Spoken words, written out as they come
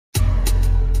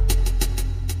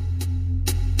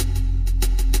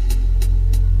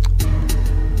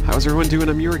How's everyone doing?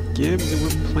 I'm YourGibs, and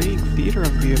we're playing Theater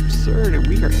of the Absurd, and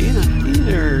we are in a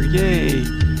theater! Yay!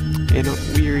 And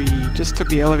we just took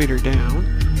the elevator down,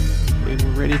 and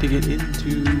we're ready to get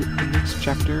into the next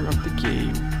chapter of the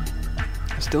game.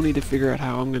 I still need to figure out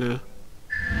how I'm gonna...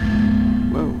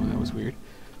 Whoa, that was weird.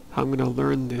 How I'm gonna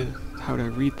learn how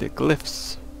to read the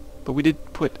glyphs. But we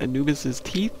did put Anubis's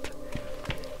teeth.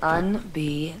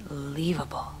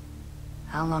 Unbelievable.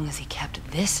 How long has he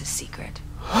kept this a secret?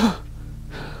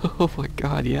 Oh my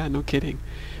god, yeah, no kidding.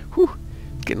 Whew,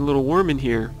 it's getting a little warm in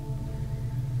here.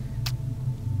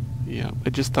 Yeah,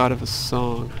 I just thought of a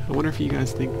song. I wonder if you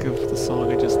guys think of the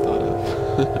song I just thought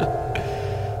of.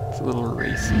 It's a little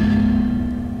racy.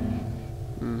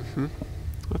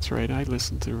 That's right, I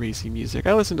listen to racy music.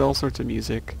 I listen to all sorts of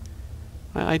music.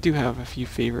 I do have a few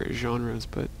favorite genres,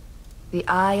 but... The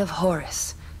Eye of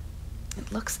Horus.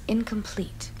 It looks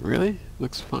incomplete. Really?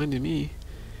 Looks fine to me.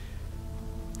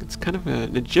 It's kind of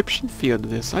an Egyptian feel to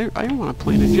this. I want to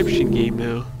play an Egyptian game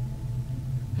now.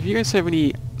 If you guys have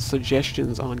any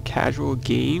suggestions on casual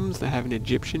games that have an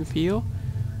Egyptian feel,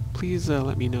 please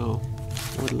let me know.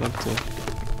 I would love to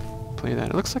play that.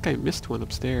 It looks like I missed one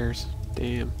upstairs.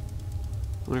 Damn.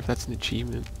 I wonder if that's an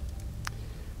achievement.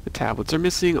 The tablets are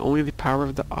missing. Only the power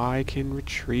of the eye can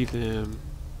retrieve them.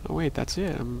 Oh wait, that's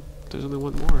it. There's only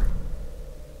one more.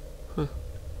 Huh.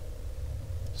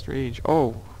 Strange.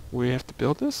 Oh, we have to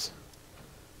build this?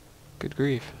 Good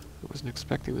grief. I wasn't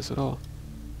expecting this at all.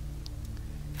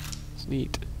 It's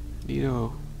neat.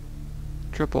 Neato.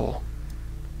 Triple.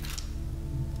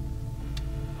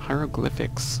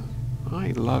 Hieroglyphics. I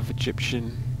love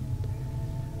Egyptian.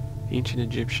 Ancient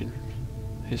Egyptian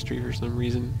history for some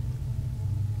reason.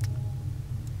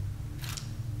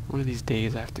 One of these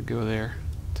days I have to go there.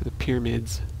 To the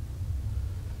pyramids.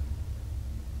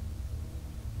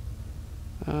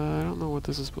 I don't know what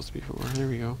this is supposed to be for. There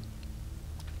we go.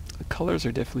 The colors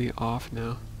are definitely off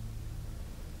now.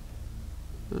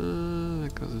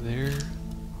 That goes there.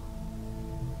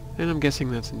 And I'm guessing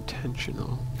that's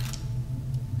intentional.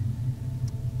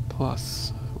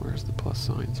 Plus. Where's the plus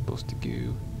sign supposed to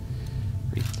go?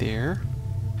 Right there.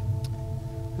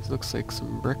 This looks like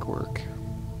some brickwork.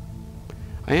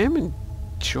 I am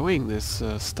enjoying this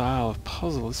style of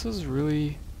puzzle. This is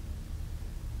really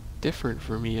different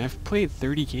for me. I've played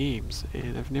 30 games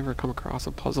and I've never come across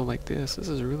a puzzle like this. This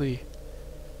is really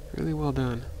well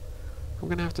done. I'm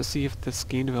gonna have to see if this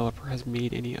game developer has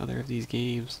made any other of these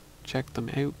games. Check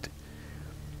them out.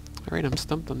 Alright, I'm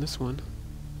stumped on this one.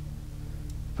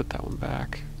 Put that one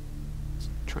back. Let's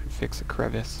try and fix a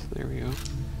crevice. There we go.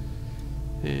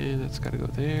 And that's gotta go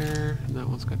there. And that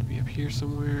one's gotta be up here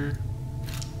somewhere.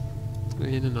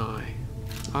 In an eye.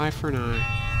 Eye for an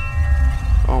eye.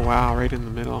 Oh wow, right in the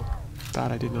middle.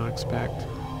 That I did not expect.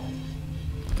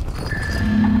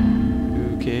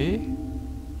 Okay.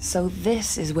 So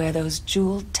this is where those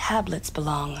jeweled tablets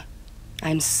belong.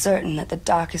 I'm certain that the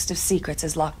darkest of secrets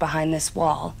is locked behind this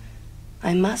wall.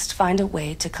 I must find a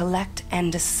way to collect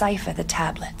and decipher the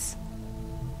tablets.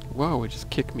 Whoa, it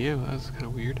just kicked me out. That was kind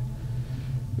of weird.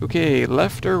 Okay,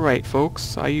 left or right,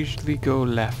 folks? I usually go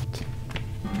left.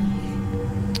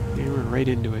 And we're right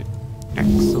into it.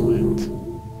 Excellent.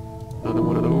 Another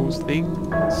one of those things.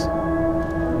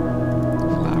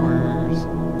 Flowers.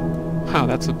 Wow,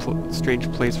 that's a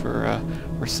strange place for a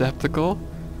receptacle.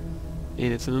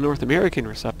 And it's a North American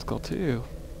receptacle, too.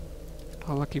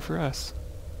 How lucky for us.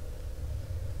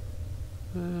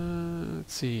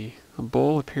 Let's see. A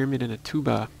bowl, a pyramid, and a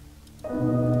tuba.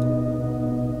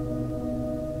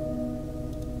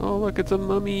 Oh, look, it's a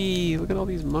mummy! Look at all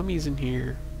these mummies in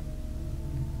here.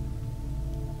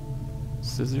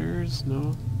 Scissors?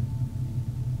 No.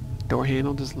 Door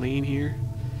handle just laying here.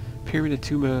 Pyramid of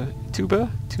tuba. Tuba?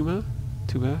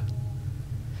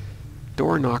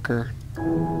 Door knocker.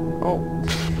 Oh,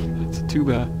 it's a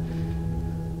tuba.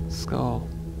 Skull.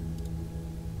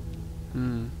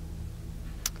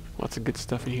 Lots of good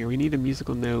stuff in here. We need a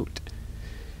musical note.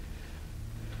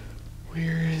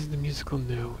 Where is the musical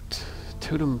note?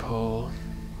 Totem pole.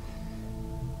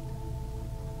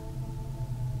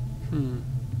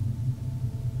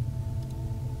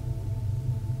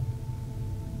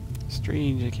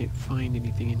 Strange, I can't find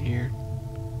anything in here.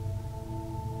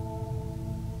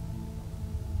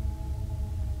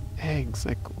 Eggs,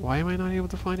 like, why am I not able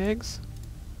to find eggs?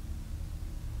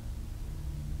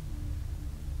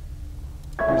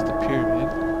 Here's the pyramid.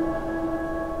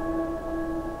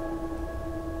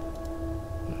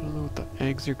 I don't know what the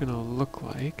eggs are gonna look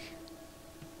like.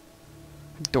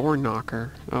 Door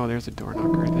knocker. Oh, there's a door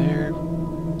knocker there.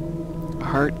 A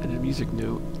heart and a music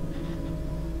note.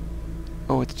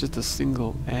 Oh, it's just a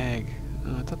single egg.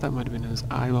 I thought that might have been his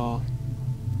eyeball.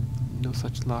 no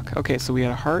such luck. Okay, so we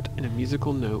had a heart and a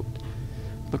musical note.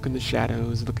 Look in the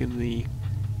shadows, look in the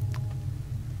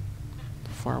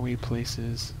faraway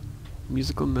places.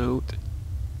 Musical note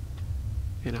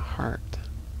and a heart.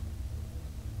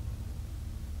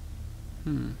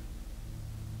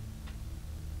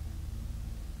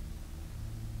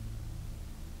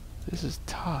 This is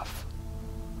tough.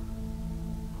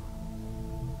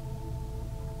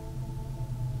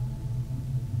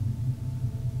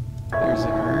 There's a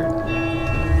heart.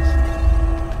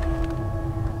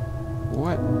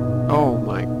 What? Oh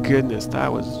my goodness,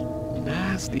 that was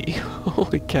nasty.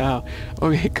 Holy cow.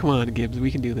 Okay, come on, Gibbs,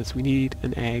 we can do this. We need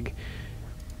an egg.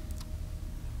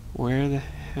 Where the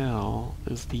hell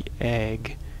is the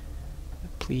egg?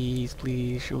 Please,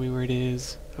 please, show me where it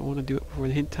is. I want to do it before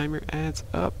the hint timer adds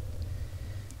up.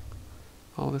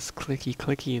 All this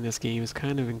clicky in this game is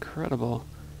kind of incredible.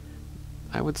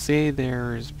 I would say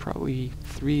there's probably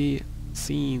 3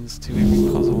 scenes to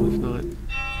every puzzle, if not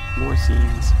more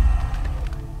scenes.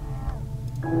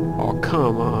 Oh,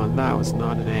 come on, that was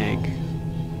not an egg.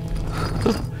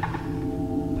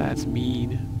 That's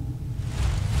mean.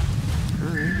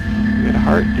 Alright, we got a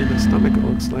heart and a stomach, it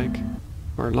looks like.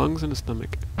 Or lungs and a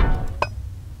stomach.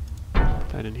 Put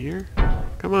that in here.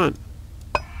 Come on.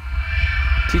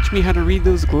 Teach me how to read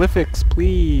those glyphics,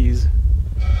 please.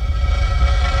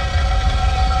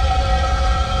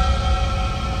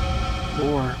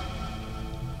 More.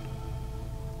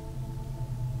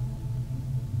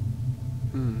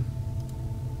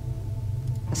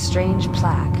 A strange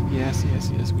plaque. Yes,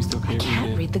 we still I can't can't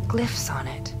read read the glyphs on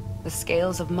it. The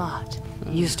scales of Mott,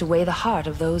 used to weigh the heart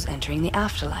of those entering the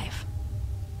afterlife.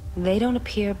 They don't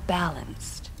appear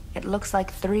balanced. It looks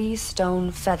like 3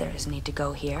 stone feathers need to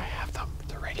go I here. have them.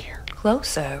 They're right here.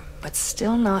 Closer, but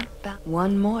still not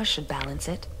one more should balance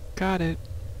it. Got it.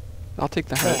 I'll take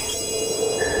the heart.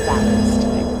 There. Balanced.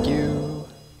 Thank you.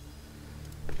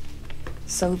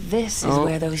 So this is Oh,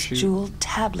 where those shoot. jeweled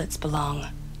tablets belong.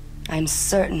 I'm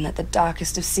certain that the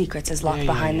darkest of secrets is locked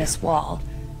behind this wall.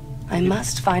 I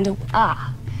must find a...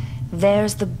 Ah!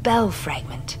 There's the bell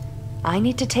fragment. I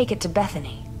need to take it to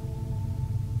Bethany.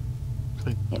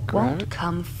 Can I It grab won't it?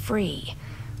 come free.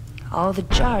 All the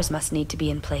jars must need to be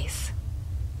in place.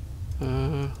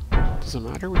 Does it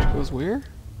matter which goes where?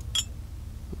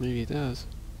 Maybe it does.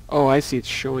 Oh, I see. It's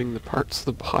showing the parts of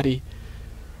the body.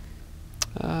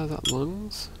 Is that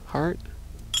lungs? Heart?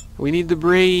 We need the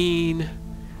brain.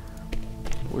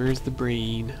 Where's the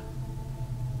brain?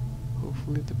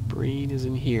 Hopefully the brain is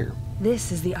in here.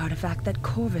 This is the artifact that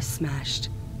Corvis smashed.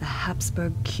 The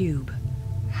Hapsburg Cube.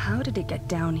 How did it get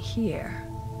down here?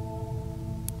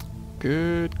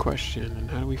 Good question. And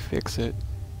how do we fix it?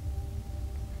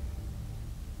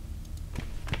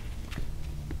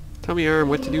 Tell me, Arm,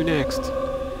 what to do next.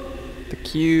 The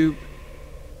cube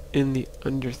in the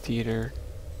undertheater.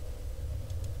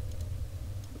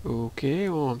 Okay,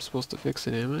 well, I'm supposed to fix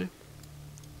it, am I?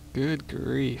 Good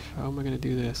grief. How am I going to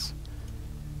do this?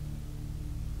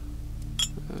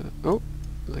 Oh,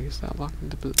 I guess that locked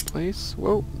into place.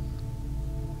 Whoa.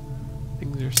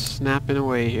 Things are snapping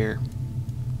away here.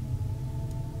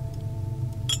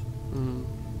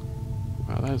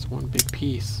 Wow, that is one big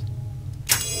piece.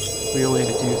 We only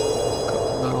had to do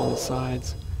not all the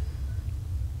sides.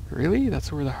 Really?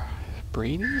 That's where the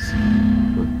brain is?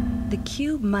 The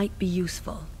cube might be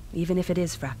useful, even if it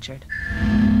is fractured.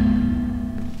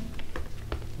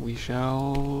 We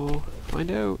shall find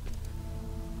out.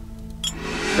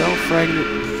 Bell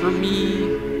fragment for me.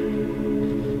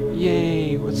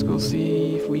 Yay, let's go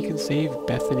see if we can save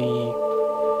Bethany.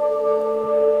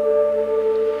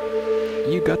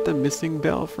 You got the missing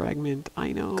bell fragment.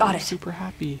 I know. Got I'm it. super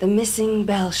happy. The missing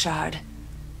bell shard.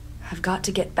 I've got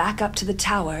to get back up to the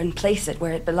tower and place it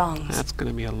where it belongs. That's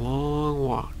gonna be a long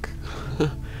walk.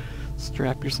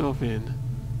 Strap yourself in.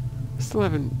 I still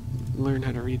haven't learned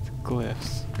how to read the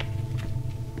glyphs.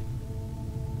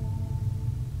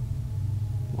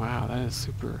 Wow, that is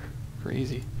super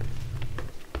crazy.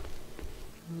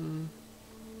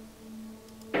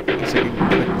 I guess I can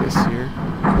click this here.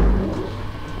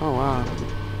 Oh wow,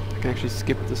 I can actually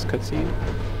skip this cutscene.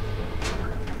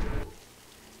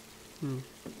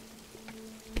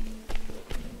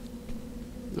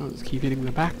 No, just keep hitting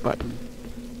the back button.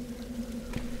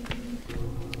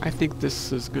 I think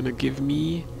this is gonna give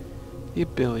me the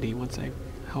ability once I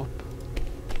help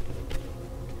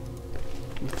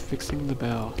with fixing the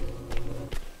bell.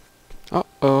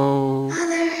 Uh-oh.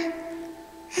 Mother,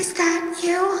 is that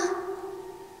you?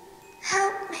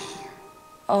 Help me.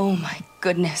 Oh my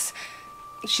goodness.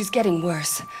 She's getting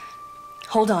worse.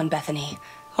 Hold on, Bethany.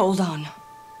 Hold on.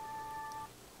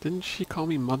 Didn't she call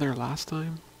me mother last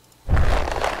time?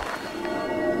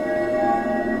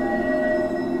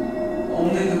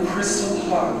 Only the crystal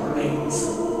heart remains.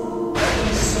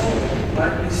 Every soul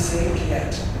might be saved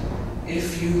yet,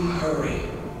 if you hurry.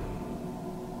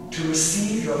 To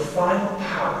receive your final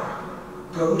power,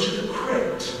 go to the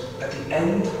crypt at the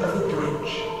end of the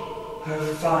bridge,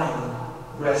 her final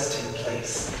resting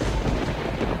place.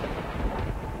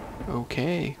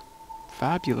 Okay.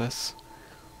 Fabulous.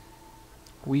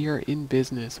 We are in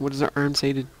business. What does our arm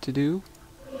say to do?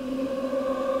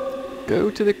 Go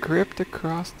to the crypt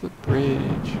across the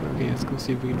bridge. Okay, let's go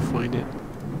see if we can find it.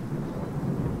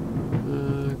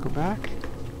 Go back.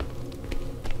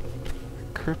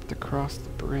 Crypt across the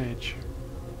bridge.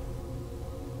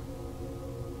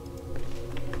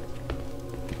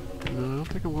 No, I don't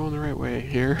think I'm going the right way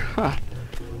here.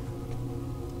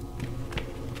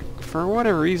 For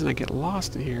whatever reason, I get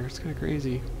lost in here. It's kind of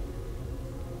crazy.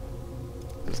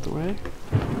 Is this the way?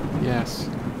 Yes.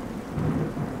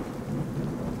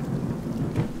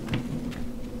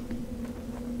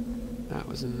 That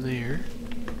was in there.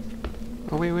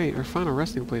 Oh, wait. Our final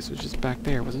resting place was just back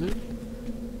there, wasn't it?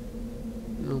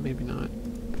 No, maybe not.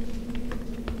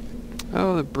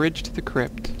 Oh, the bridge to the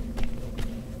crypt.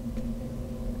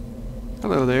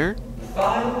 Hello there. The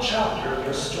final chapter of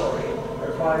your story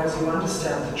requires you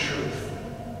understand the truth.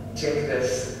 Take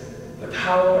this, the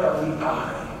power of the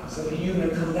eye, so that you may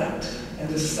collect and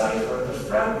decipher the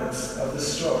fragments of the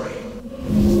story.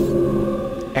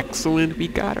 Excellent, we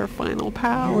got our final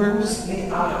power. Use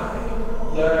the eye.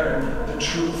 Learn the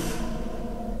truth.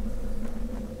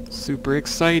 Super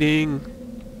exciting.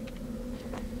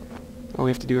 Oh,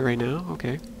 we have to do it right now?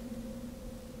 Okay.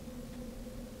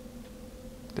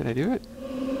 Did I do it?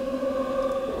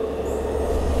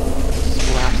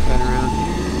 Splash that around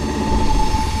here.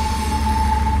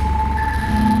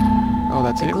 Oh,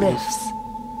 that's The it? glyphs.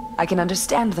 I can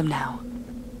understand them now.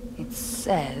 It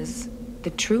says, the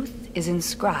truth is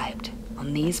inscribed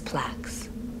on these plaques.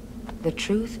 The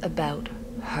truth about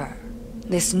her.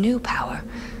 This new power,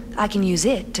 I can use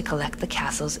it to collect the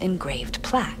castle's engraved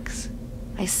plaques.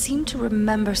 I seem to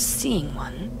remember seeing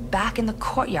one back in the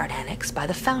courtyard annex by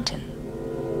the fountain.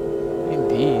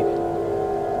 Indeed.